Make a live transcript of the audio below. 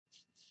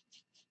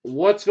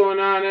What's going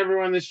on,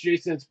 everyone? This is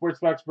Jason at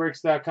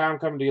SportsBoxBreaks.com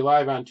coming to you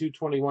live on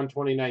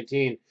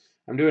 2/21/2019.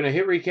 I'm doing a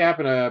hit recap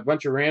and a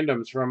bunch of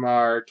randoms from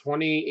our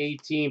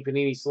 2018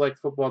 Panini Select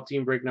Football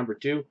Team Break number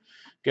 2.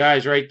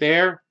 Guys, right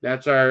there,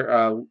 that's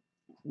our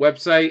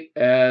website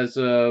as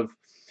of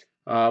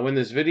when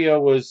this video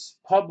was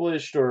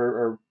published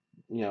or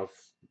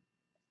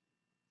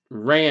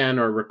ran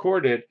or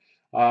recorded.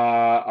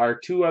 Our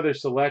two other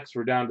selects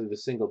were down to the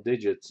single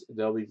digits.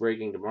 They'll be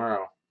breaking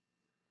tomorrow.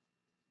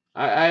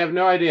 I have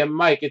no idea,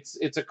 Mike.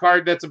 It's a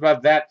card that's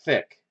about that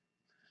thick,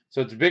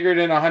 so it's bigger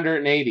than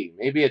 180,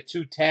 maybe a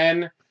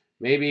 210,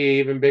 maybe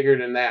even bigger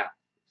than that.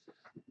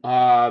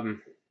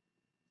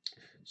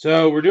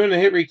 So we're doing a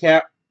hit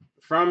recap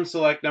from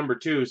select number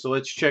 2. So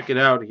let's check it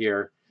out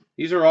here.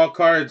 These are all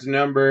cards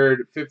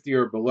numbered 50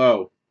 or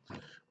below.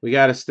 We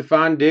got a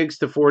Stephon Diggs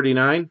to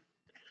 49,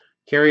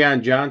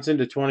 Kerryon Johnson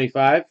to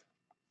 25,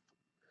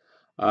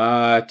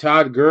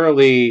 Todd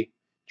Gurley.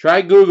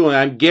 Try Googling.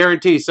 I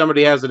guarantee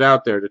somebody has it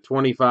out there to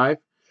 25.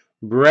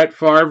 Brett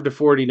Favre to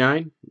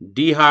 49.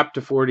 D-Hop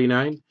to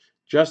 49.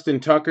 Justin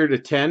Tucker to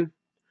 10.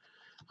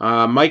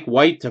 Mike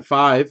White to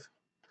 5.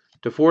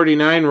 To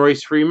 49,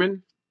 Royce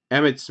Freeman.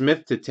 Emmitt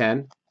Smith to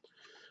 10.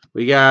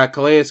 We got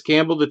Calais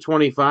Campbell to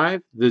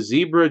 25. The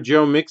Zebra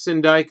Joe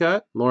Mixon die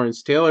cut.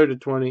 Lawrence Taylor to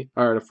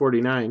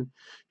 49.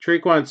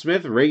 Traquan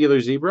Smith, regular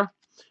Zebra.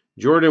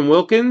 Jordan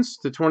Wilkins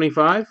to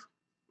 25.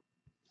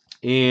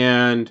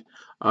 And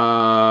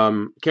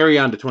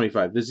Kerryon to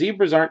 25. The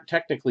Zebras aren't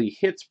technically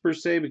hits per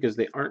se because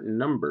they aren't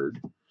numbered,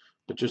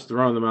 but just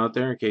throwing them out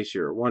there in case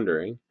you're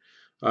wondering.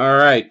 All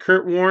right,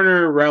 Kurt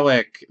Warner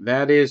relic,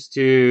 that is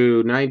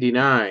to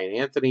 99.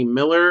 Anthony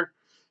Miller,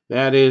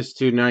 that is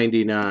to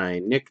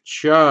 99. Nick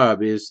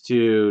Chubb is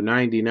to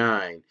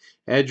 99.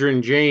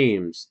 Edgerrin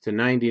James to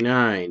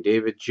 99.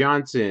 David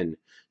Johnson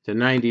to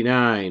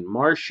 99.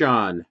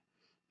 Marshawn,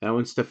 that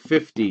one's to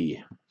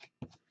 50.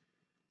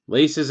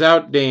 Laces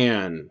Out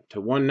Dan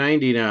to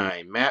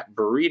 199. Matt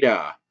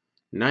Breida,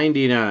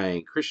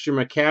 99. Christian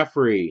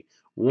McCaffrey,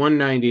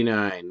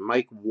 199.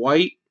 Mike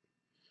White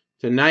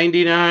to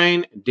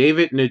 99.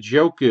 David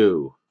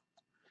Njoku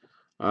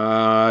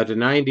to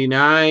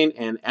 99.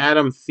 And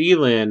Adam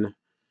Thielen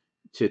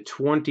to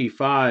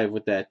 25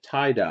 with that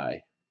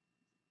tie-dye.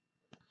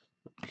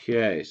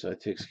 Okay, so that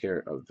takes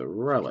care of the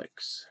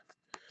relics.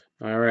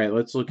 All right,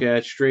 let's look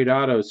at straight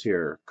autos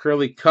here.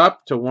 Curly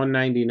Cup to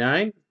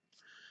 199.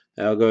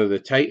 That'll go to the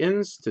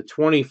Titans. To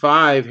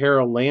 25,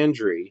 Harold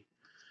Landry.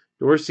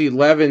 Dorsey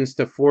Levens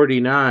to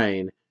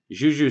 49.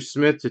 Juju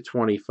Smith to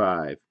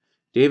 25.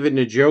 David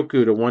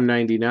Njoku to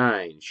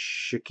 199.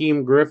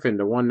 Shaquem Griffin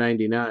to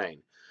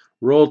 199.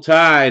 Roll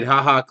Tide,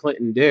 HaHa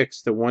Clinton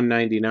Dix to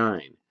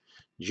 199.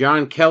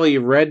 John Kelly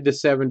Red to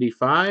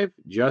 75.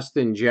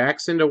 Justin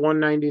Jackson to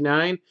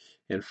 199.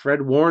 And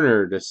Fred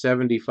Warner to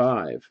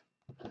 75.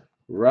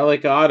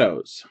 Relic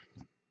Autos.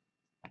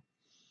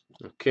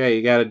 Okay,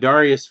 you got a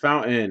Darius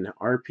Fountain,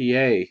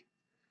 RPA,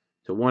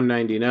 to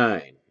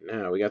 199.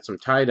 Now, we got some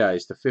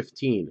tie-dyes to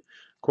 15.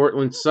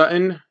 Cortland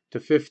Sutton to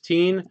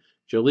 15.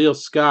 Jaleel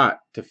Scott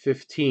to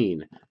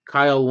 15.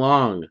 Kyle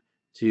Long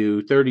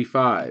to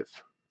 35.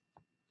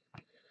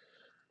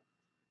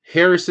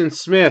 Harrison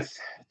Smith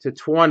to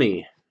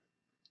 20.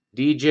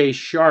 DJ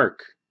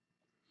Shark,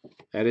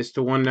 that is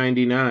to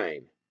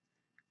 199.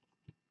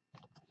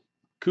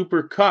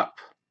 Cooper Kupp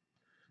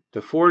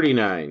to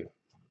 49.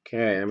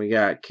 Okay, and we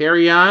got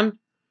Kerryon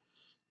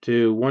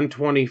to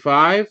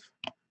 125.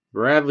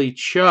 Bradley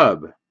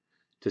Chubb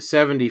to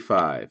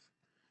 75.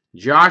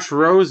 Josh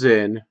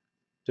Rosen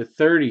to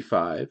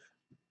 35.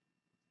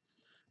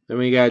 Then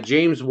we got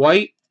James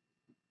White,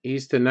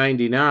 he's to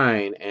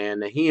 99.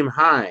 And Naheem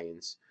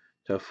Hines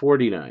to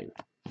 49.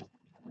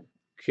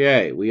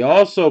 Okay, we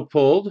also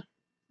pulled, in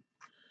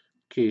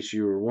case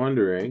you were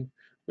wondering,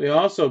 we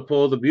also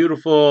pulled a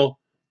beautiful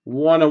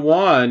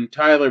 101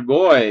 Tyler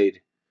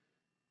Boyd.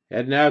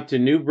 Heading out to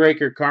New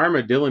Breaker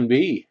Karma, Dylan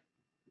B.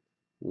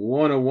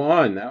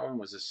 101. That one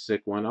was a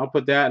sick one. I'll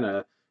put that in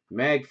a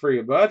mag for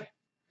you, bud.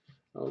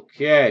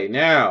 Okay,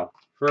 now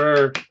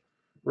for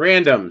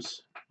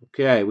randoms.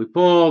 Okay, we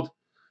pulled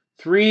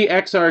 3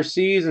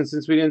 XRCs, and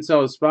since we didn't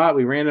sell a spot,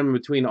 we ran them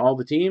between all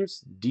the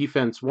teams.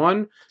 Defense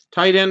 1,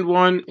 tight end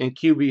 1, and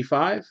QB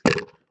 5.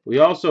 We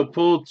also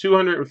pulled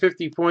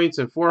 250 points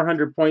and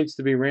 400 points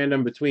to be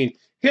random between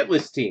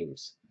hitless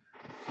teams.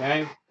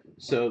 Okay?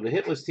 So the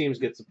hitless teams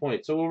gets the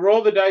point. So we'll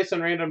roll the dice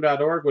on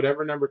random.org.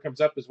 Whatever number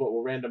comes up is what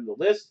we'll random the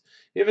list.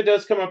 If it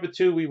does come up at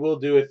 2, we will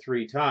do it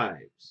 3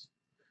 times.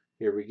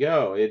 Here we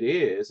go. It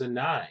is a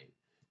 9.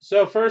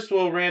 So first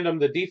we'll random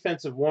the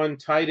defensive 1,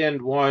 tight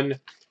end 1,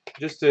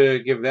 just to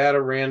give that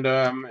a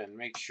random and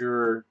make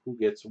sure who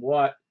gets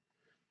what.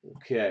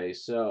 Okay,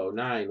 so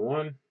 9,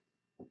 1,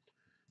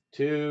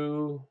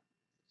 2,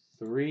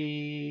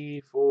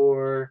 3,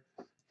 4,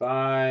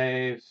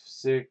 5,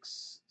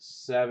 6,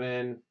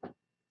 7,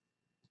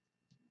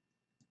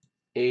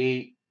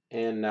 8,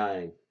 and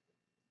 9.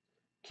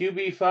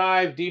 QB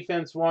 5,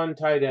 defense 1,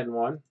 tight end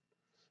 1.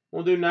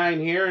 We'll do 9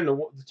 here, and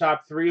the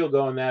top 3 will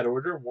go in that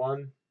order.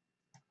 1,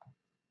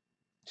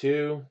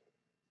 2,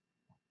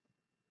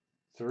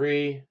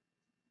 3,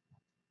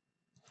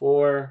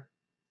 4,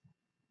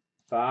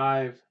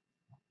 5,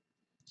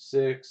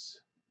 6,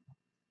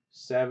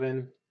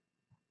 7,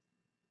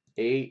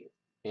 8,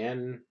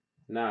 and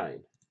 9.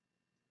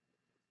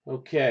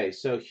 Okay,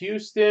 so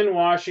Houston,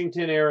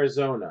 Washington,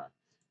 Arizona.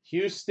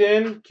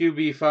 Houston,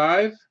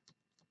 QB5.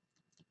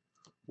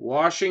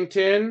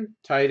 Washington,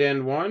 tight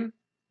end 1.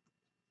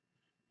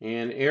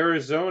 And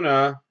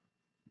Arizona,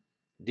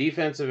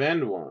 defensive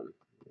end 1.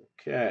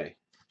 Okay,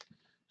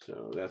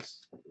 so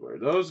that's where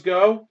those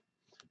go.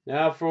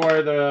 Now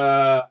for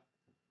the...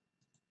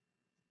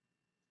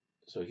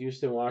 So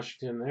Houston,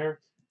 Washington there.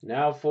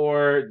 Now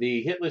for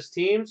the hitless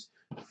teams.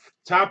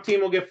 Top team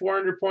will get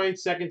 400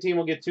 points. Second team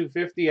will get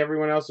 250.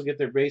 Everyone else will get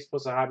their base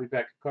plus a hobby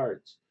pack of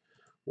cards.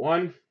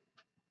 1,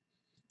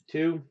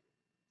 2,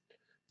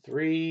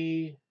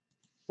 3,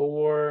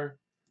 4,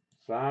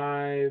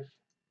 5,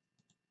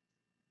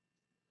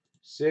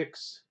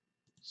 6,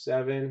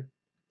 7,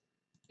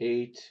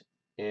 8,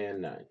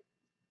 and 9.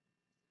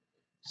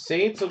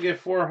 Saints will get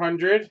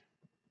 400.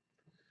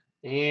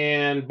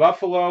 And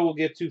Buffalo will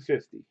get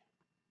 250.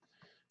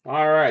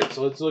 All right,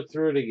 so let's look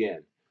through it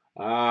again.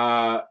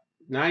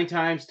 9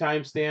 times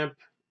timestamp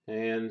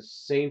and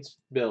Saints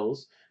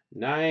Bills.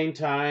 9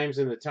 times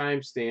in the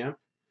timestamp.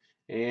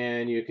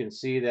 And you can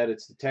see that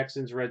it's the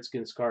Texans,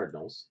 Redskins,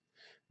 Cardinals.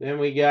 Then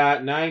we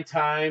got 9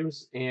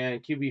 times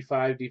and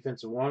QB5,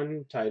 defensive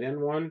 1, tight end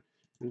 1,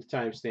 and the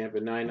timestamp,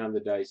 and 9 on the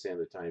dice and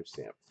the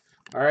timestamp.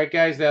 All right,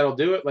 guys, that'll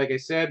do it. Like I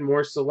said,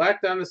 more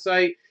select on the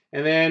site.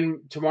 And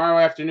then tomorrow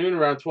afternoon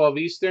around 12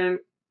 Eastern,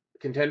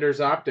 Contenders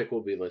Optic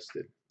will be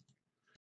listed.